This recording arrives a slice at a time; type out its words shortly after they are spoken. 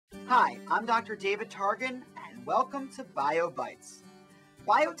Hi, I'm Dr. David Targan, and welcome to BioBytes.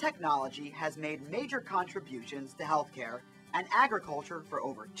 Biotechnology has made major contributions to healthcare and agriculture for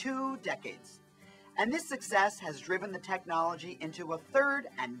over 2 decades. And this success has driven the technology into a third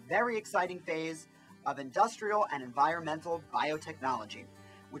and very exciting phase of industrial and environmental biotechnology,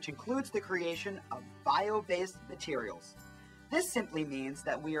 which includes the creation of bio-based materials. This simply means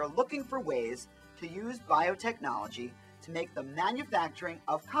that we are looking for ways to use biotechnology to make the manufacturing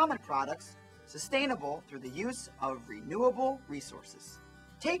of common products sustainable through the use of renewable resources.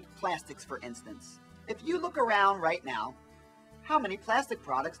 Take plastics, for instance. If you look around right now, how many plastic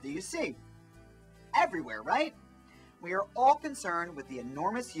products do you see? Everywhere, right? We are all concerned with the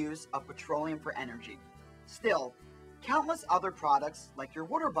enormous use of petroleum for energy. Still, countless other products like your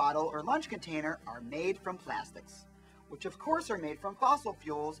water bottle or lunch container are made from plastics, which of course are made from fossil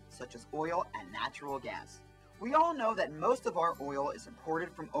fuels such as oil and natural gas. We all know that most of our oil is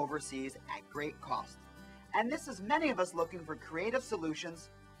imported from overseas at great cost, and this is many of us looking for creative solutions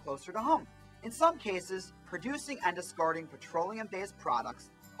closer to home. In some cases, producing and discarding petroleum-based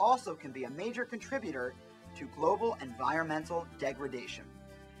products also can be a major contributor to global environmental degradation.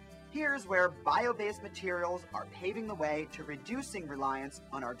 Here's where bio-based materials are paving the way to reducing reliance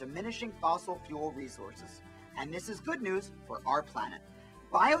on our diminishing fossil fuel resources, and this is good news for our planet.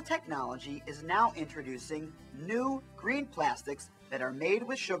 Biotechnology is now introducing new green plastics that are made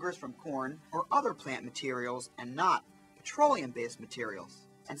with sugars from corn or other plant materials and not petroleum-based materials.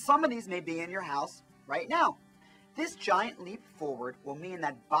 And some of these may be in your house right now. This giant leap forward will mean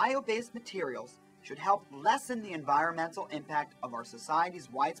that bio-based materials should help lessen the environmental impact of our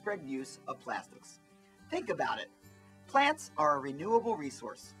society's widespread use of plastics. Think about it. Plants are a renewable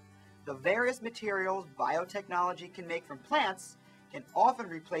resource. The various materials biotechnology can make from plants can often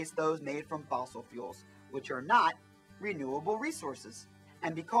replace those made from fossil fuels, which are not renewable resources.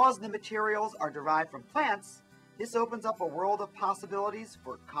 And because the materials are derived from plants, this opens up a world of possibilities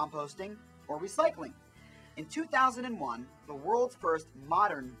for composting or recycling. In 2001, the world's first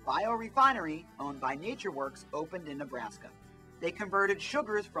modern biorefinery owned by NatureWorks opened in Nebraska. They converted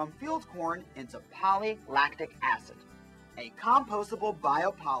sugars from field corn into polylactic acid, a compostable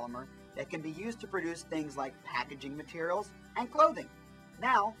biopolymer that can be used to produce things like packaging materials and clothing.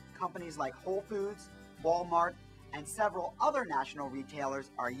 Now, companies like Whole Foods, Walmart, and several other national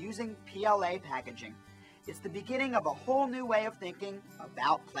retailers are using PLA packaging. It's the beginning of a whole new way of thinking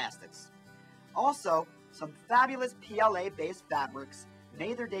about plastics. Also, some fabulous PLA-based fabrics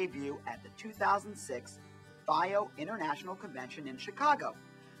made their debut at the 2006 Bio International Convention in Chicago,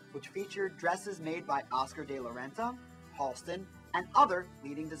 which featured dresses made by Oscar de la Renta, Halston, and other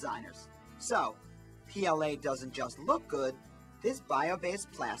leading designers. So, PLA doesn't just look good. This bio-based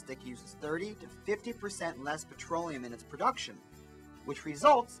plastic uses 30 to 50% less petroleum in its production, which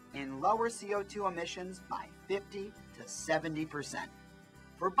results in lower CO2 emissions by 50 to 70%.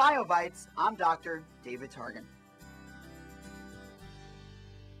 For BioBytes, I'm Dr. David Targan.